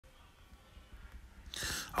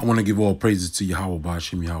I want to give all praises to Yahweh,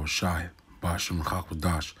 Ba'ashim Yahweh Shai, Ba'ashim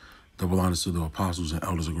Chakwadash, double honors to the apostles and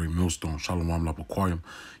elders of Great Millstone, Shalom Labaquarium,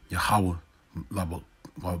 Yahweh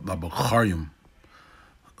Labaquarium,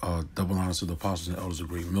 double honors to the apostles and elders of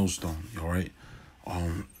Great Millstone, all right?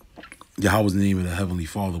 Yahweh is the name of the Heavenly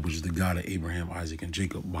Father, which is the God of Abraham, Isaac, and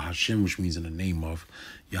Jacob. Bahashim, which means in the name of.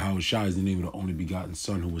 Yahweh Shai is the name of the only begotten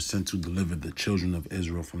Son who was sent to deliver the children of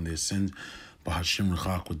Israel from their sins. Bahashim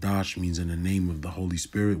Ruach Kodash means in the name of the Holy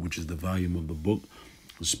Spirit, which is the volume of the book,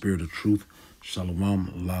 the Spirit of Truth.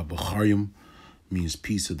 Shalom La Bacharium means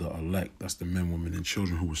peace to the elect. That's the men, women, and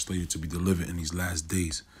children who were slated to be delivered in these last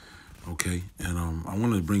days. Okay, and I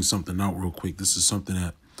want to bring something out real quick. This is something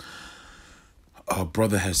that a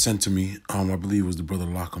brother had sent to me. I believe it was the brother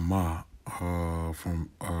Lakama from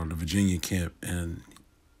the Virginia camp in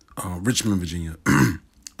Richmond, Virginia.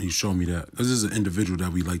 He showed me that. This is an individual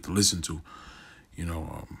that we like to listen to. You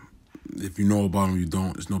know, if you know about him, you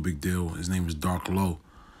don't. It's no big deal. His name is Dark Low.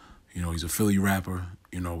 You know, he's a Philly rapper.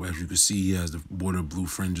 You know, as you can see, he has the border blue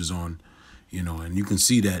fringes on. You know, and you can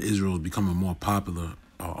see that Israel is becoming more popular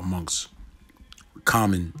amongst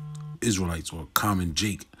common Israelites or common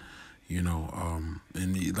Jake. You know,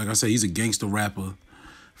 and like I said, he's a gangster rapper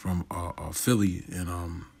from Philly.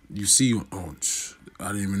 And you see, I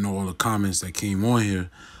didn't even know all the comments that came on here.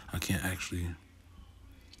 I can't actually,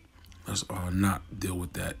 let's not deal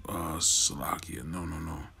with that. Salakia, no.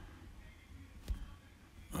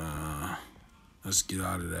 Let's get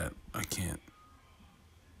out of that. I can't.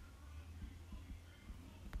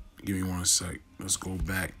 Give me 1 sec. Let's go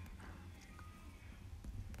back.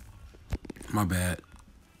 My bad.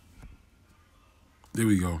 There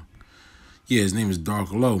we go. Yeah, his name is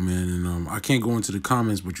Dark Low, man, and I can't go into the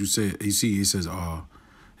comments, but you say he says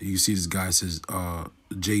you see this guy says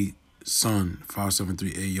J Son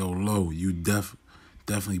 573 Ayo Low, you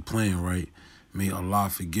definitely playing right. May Allah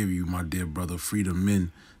forgive you, my dear brother. Freedom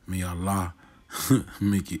men, may Allah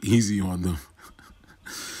make it easy on them.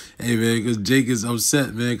 Hey man, because Jake is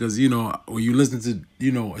upset, man, because you know when you listen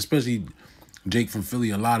to especially Jake from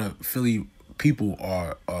Philly, a lot of Philly people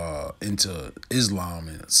are into Islam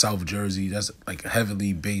and South Jersey. That's like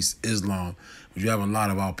heavily based Islam. But you have a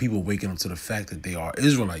lot of our people waking up to the fact that they are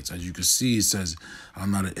Israelites. As you can see, it says,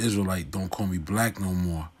 I'm not an Israelite. Don't call me black no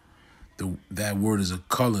more. That word is a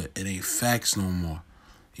color. It ain't facts no more.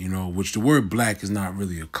 You know, which the word black is not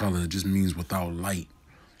really a color. It just means without light.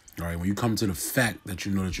 All right. When you come to the fact that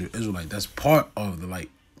you know that you're Israelite, that's part of the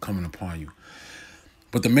light coming upon you.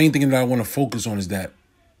 But the main thing that I want to focus on is that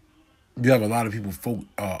you have a lot of people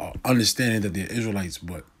understanding that they're Israelites,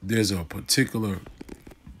 but there's a particular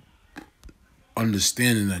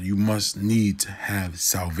understanding that you must need to have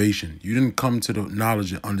salvation. You didn't come to the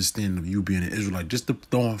knowledge and understanding of you being an Israelite just to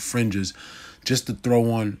throw on fringes, just to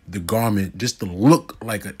throw on the garment, just to look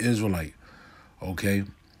like an Israelite, okay?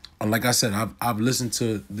 And like I said, I've listened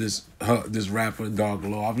to this rapper Dark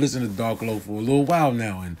Low. I've listened to Dark Low for a little while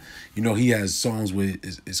now, and you know he has songs where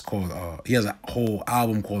it's called. He has a whole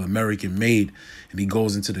album called American Made, and he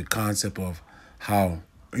goes into the concept of how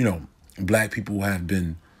black people have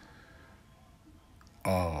been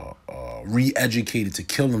re-educated to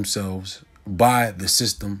kill themselves by the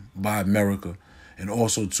system, by America, and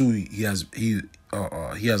also too he has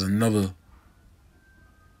another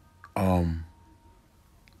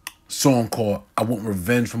song called I Want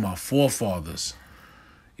Revenge for My Forefathers,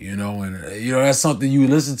 and that's something you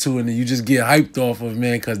listen to and you just get hyped off of,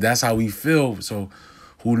 man, because that's how we feel. So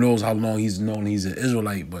who knows how long he's known he's an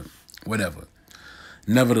Israelite, but whatever.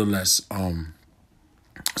 Nevertheless,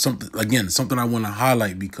 something I want to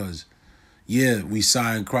highlight, because yeah, we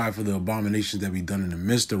sigh and cry for the abominations that we done in the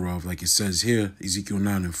midst thereof, like it says here, Ezekiel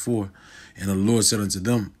 9:4, and the Lord said unto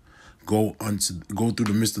them, Go through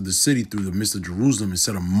the midst of the city, through the midst of Jerusalem, and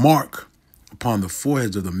set a mark upon the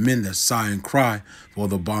foreheads of the men that sigh and cry for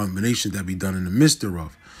the abominations that be done in the midst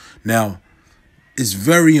thereof. Now, it's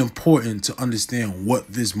very important to understand what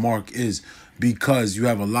this mark is, because you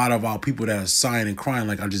have a lot of our people that are sighing and crying.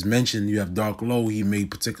 Like I just mentioned, you have Dark Low. He made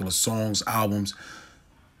particular songs, albums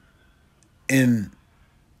in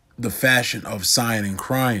the fashion of sighing and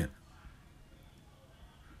crying.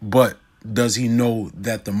 But does he know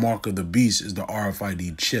that the mark of the beast is the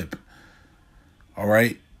RFID chip? All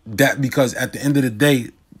right. Because at the end of the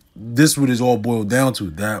day, this is what it's all boiled down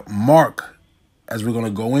to. That mark, as we're going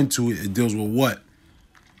to go into it, it deals with what?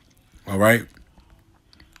 All right.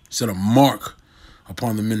 Set a mark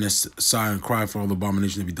upon the men that sigh and cry for all the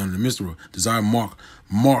abominations that be done in the midst of. Desire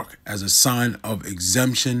mark as a sign of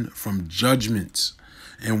exemption from judgments.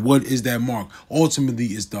 And what is that mark? Ultimately,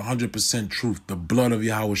 it's the 100% truth, the blood of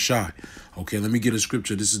Yahweh Shai. Okay, let me get a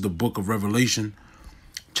scripture. This is the book of Revelation,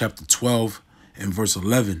 chapter 12 and verse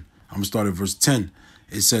 11. I'm going to start at verse 10.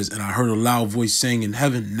 It says, and I heard a loud voice saying in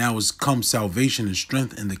heaven, now is come salvation and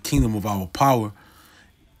strength in the kingdom of our power.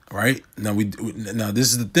 Right? Now,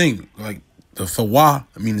 this is the thing. Like, the Thawah,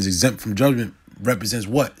 I mean, is exempt from judgment, represents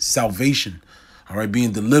what? Salvation. All right?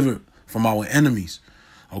 Being delivered from our enemies.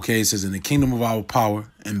 Okay? It says, in the kingdom of our power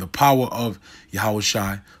and the power of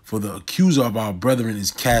Yahushai, for the accuser of our brethren is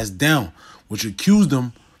cast down, which accused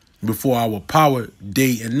them before our power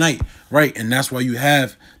day and night. Right? And that's why you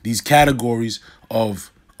have these categories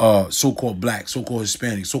of so-called black, so-called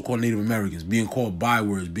Hispanic, so-called Native Americans, being called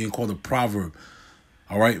bywords, being called a proverb.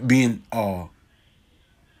 All right, being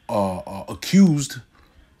accused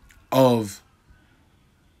of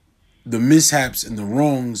the mishaps and the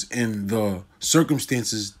wrongs and the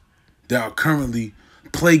circumstances that are currently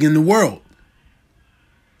plaguing the world.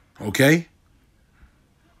 Okay?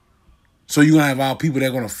 So you're going to have our people that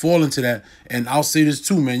are going to fall into that. And I'll say this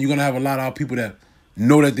too, man. You're going to have a lot of our people that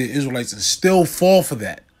know that they're Israelites and still fall for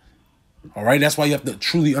that. All right? That's why you have to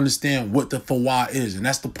truly understand what the Thawah is. And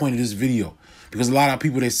that's the point of this video. Because a lot of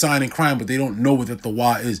people, they sign and crying, but they don't know what the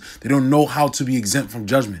Thawah is. They don't know how to be exempt from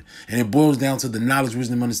judgment. And it boils down to the knowledge,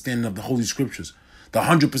 wisdom, understanding of the Holy Scriptures. The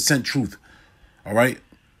 100% truth. All right?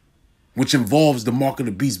 Which involves the mark of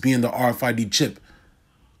the beast being the RFID chip.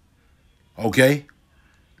 Okay?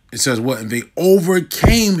 It says what? And they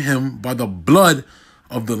overcame him by the blood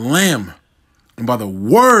of the Lamb and by the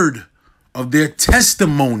word of their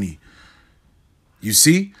testimony. You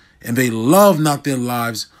see? And they loved not their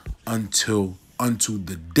lives unto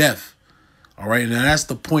the death. All right. And that's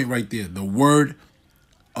the point right there. The word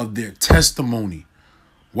of their testimony.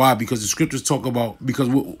 Why? Because the scriptures talk about, because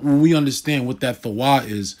when we understand what that Thawah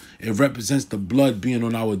is, it represents the blood being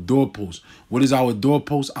on our doorpost. What is our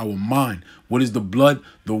doorpost? Our mind. What is the blood?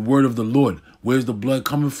 The word of the Lord. Where's the blood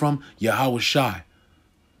coming from? Yahushai.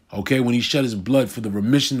 Okay. When he shed his blood for the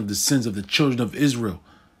remission of the sins of the children of Israel.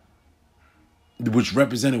 Which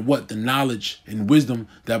represented what? The knowledge and wisdom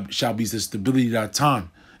that shall be the stability of our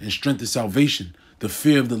time and strength of salvation. The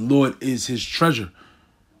fear of the Lord is his treasure.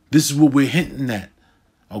 This is what we're hinting at.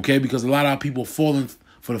 Okay, because a lot of our people falling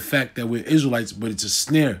for the fact that we're Israelites, but it's a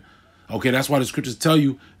snare. Okay, that's why the scriptures tell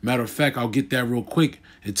you. Matter of fact, I'll get that real quick.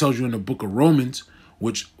 It tells you in the book of Romans,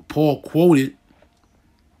 which Paul quoted.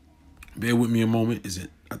 Bear with me a moment. Is it?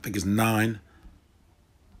 I think it's 9.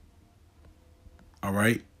 All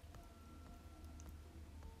right.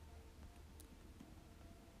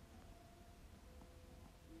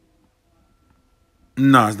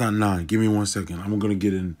 No, it's not 9. Give me 1 second. I'm going to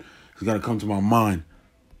get in. It's got to come to my mind.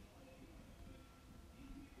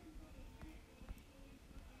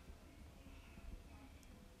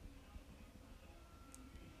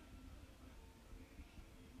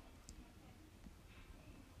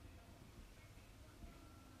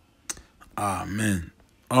 Ah, man.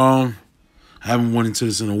 I haven't went into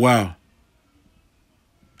this in a while.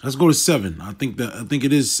 Let's go to 7. I think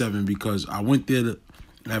it is 7 because I went there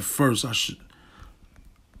at first.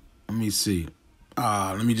 Let me see.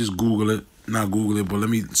 Let me just Google it. Not Google it, but let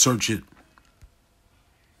me search it.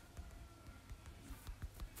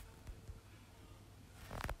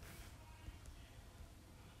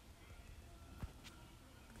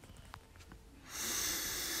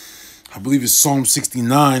 I believe it's Psalm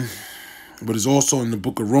 69, but it's also in the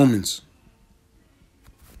book of Romans.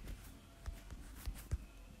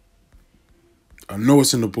 I know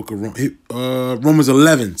it's in the book of Romans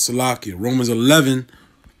 11, Salakia. Romans 11,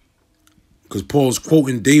 because Paul's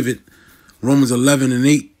quoting David, Romans 11 and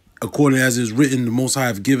 8, according as it is written, the Most High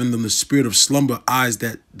have given them the spirit of slumber, eyes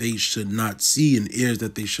that they should not see and ears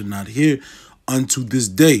that they should not hear unto this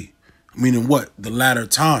day. Meaning what? The latter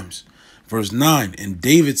times. Verse 9, and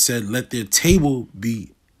David said, let their table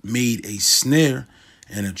be made a snare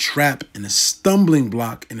and a trap and a stumbling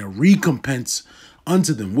block and a recompense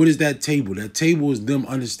unto them. What is that table? That table is them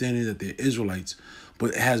understanding that they're Israelites,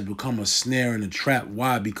 but it has become a snare and a trap.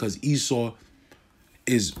 Why? Because Esau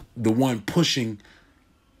is the one pushing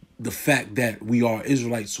the fact that we are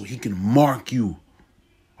Israelites so he can mark you,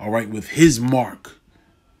 all right, with his mark.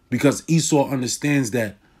 Because Esau understands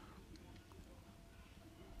that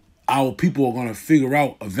our people are going to figure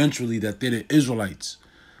out eventually that they're the Israelites.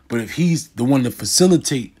 But if he's the one to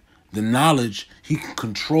facilitate the knowledge, he can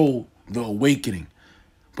control the awakening.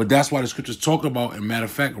 But that's why the scriptures talk about, in matter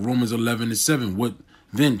of fact, Romans 11 and 7, what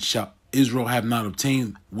then shall Israel have not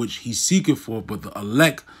obtained which he seeketh for, but the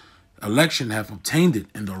election have obtained it,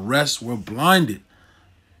 and the rest were blinded.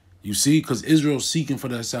 You see, because Israel's seeking for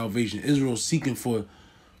that salvation. Israel's seeking for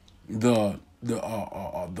to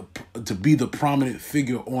be the prominent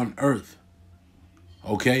figure on earth.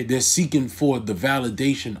 Okay, they're seeking for the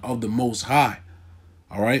validation of the Most High.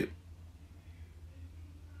 All right,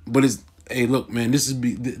 but it's, hey, look, man,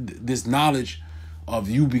 this knowledge of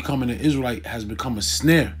you becoming an Israelite has become a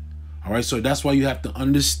snare. All right, so that's why you have to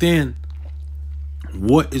understand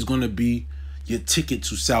what is going to be your ticket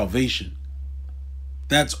to salvation.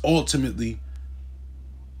 That's ultimately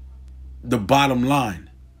the bottom line.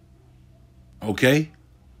 Okay?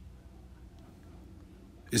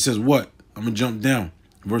 It says what? I'm going to jump down.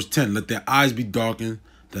 Verse 10, let their eyes be darkened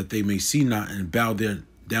that they may see not, and bow down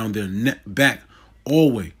their neck back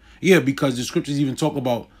always. Yeah, because the scriptures even talk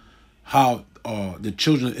about how the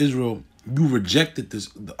children of Israel, you rejected this,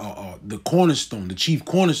 the cornerstone, the chief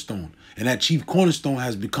cornerstone, and that chief cornerstone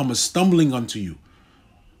has become a stumbling unto you.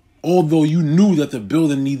 Although you knew that the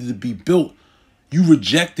building needed to be built, you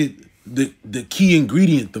rejected the key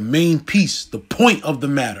ingredient, the main piece, the point of the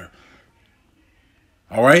matter.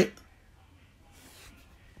 All right?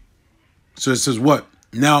 So it says what?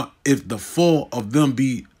 Now, if the fall of them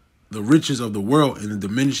be the riches of the world, and the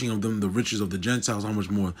diminishing of them the riches of the Gentiles, how much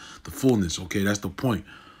more the fullness? Okay, that's the point.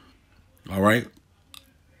 All right?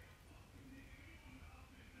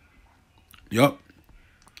 Yup.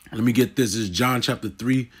 Let me get this. This is John chapter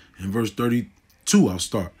 3 and verse 32. I'll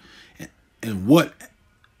start. And what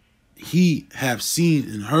he have seen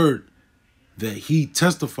and heard, that he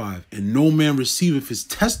testified, and no man receiveth his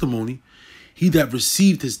testimony. He that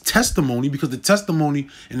received his testimony, because the testimony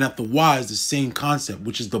and that the Thawah is the same concept,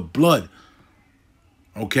 which is the blood.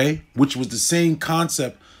 Okay? Which was the same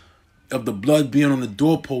concept of the blood being on the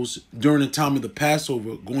doorpost during the time of the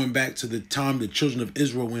Passover, going back to the time the children of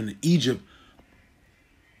Israel went in Egypt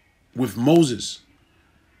with Moses.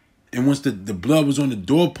 And once the blood was on the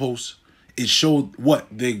doorpost, it showed what?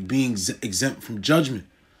 They being exempt from judgment.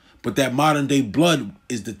 But that modern day blood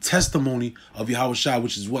is the testimony of Yahushua,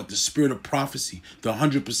 which is what? The spirit of prophecy, the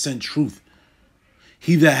 100% truth.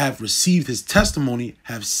 He that hath received his testimony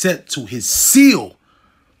have set to his seal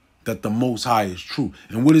that the Most High is true.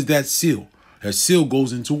 And what is that seal? That seal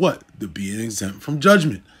goes into what? The being exempt from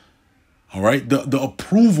judgment. All right? The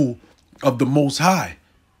approval of the Most High.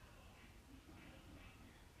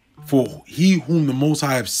 For he whom the Most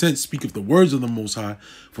High have sent speaketh the words of the Most High.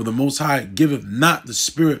 For the Most High giveth not the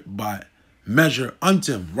Spirit by measure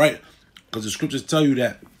unto him. Right? Because the scriptures tell you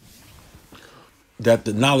that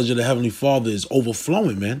the knowledge of the Heavenly Father is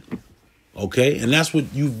overflowing, man. Okay? And that's what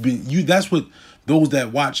that's what those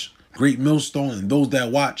that watch Great Millstone and those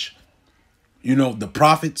that watch, the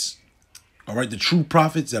prophets, all right, the true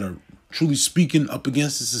prophets that are truly speaking up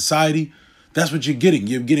against the society, that's what you're getting.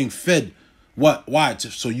 You're getting fed. What? Why?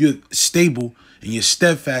 So you're stable and you're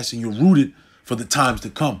steadfast and you're rooted for the times to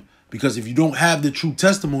come. Because if you don't have the true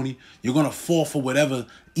testimony, you're going to fall for whatever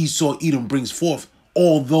Esau Edom brings forth,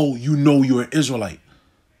 although you know you're an Israelite.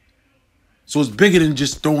 So it's bigger than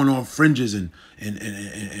just throwing on fringes and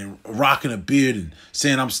rocking a beard and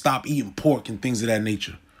saying I'm stop eating pork and things of that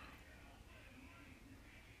nature.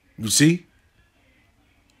 You see?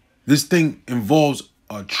 This thing involves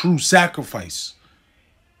a true sacrifice.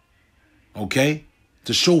 Okay?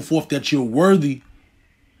 To show forth that you're worthy,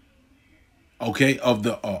 okay, of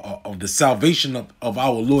the salvation of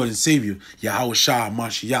our Lord and Savior, Yahushua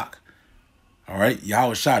Mashiach. All right?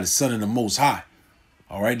 Yahushua, the Son of the Most High.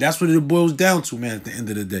 All right? That's what it boils down to, man, at the end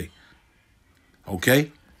of the day.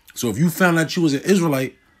 Okay? So if you found out you was an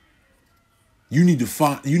Israelite, you need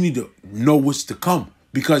to know what's to come,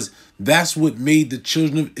 because that's what made the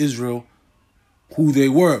children of Israel who they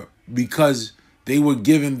were, because they were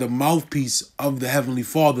given the mouthpiece of the Heavenly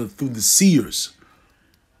Father through the seers.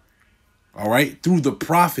 All right? Through the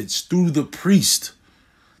prophets, through the priest.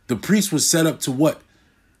 The priest was set up to what?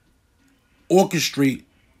 Orchestrate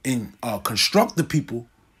and construct the people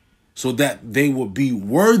so that they would be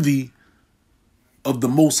worthy of the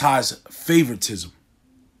Most High's favoritism.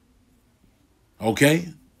 Okay?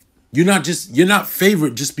 You're not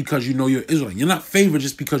favored just because you know you're Israelite. You're not favored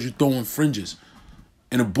just because you're throwing fringes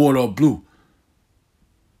and a border of blue.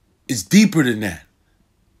 It's deeper than that.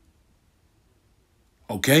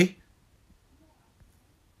 Okay?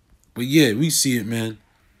 But yeah, we see it, man.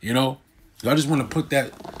 I just want to put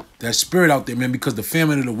that spirit out there, man, because the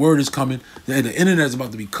famine of the word is coming. The internet is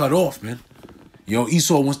about to be cut off, man.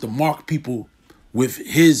 Esau wants to mark people with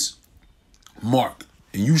his mark.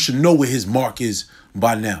 And you should know what his mark is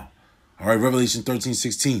by now. All right, Revelation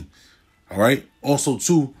 13:16. All right. Also,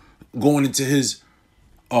 too, going into his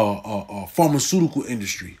pharmaceutical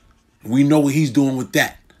industry. We know what he's doing with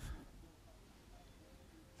that.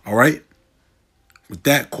 All right. With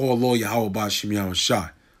that, call Lord Yahweh Ba'Shem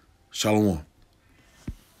Yahushua. Shalom.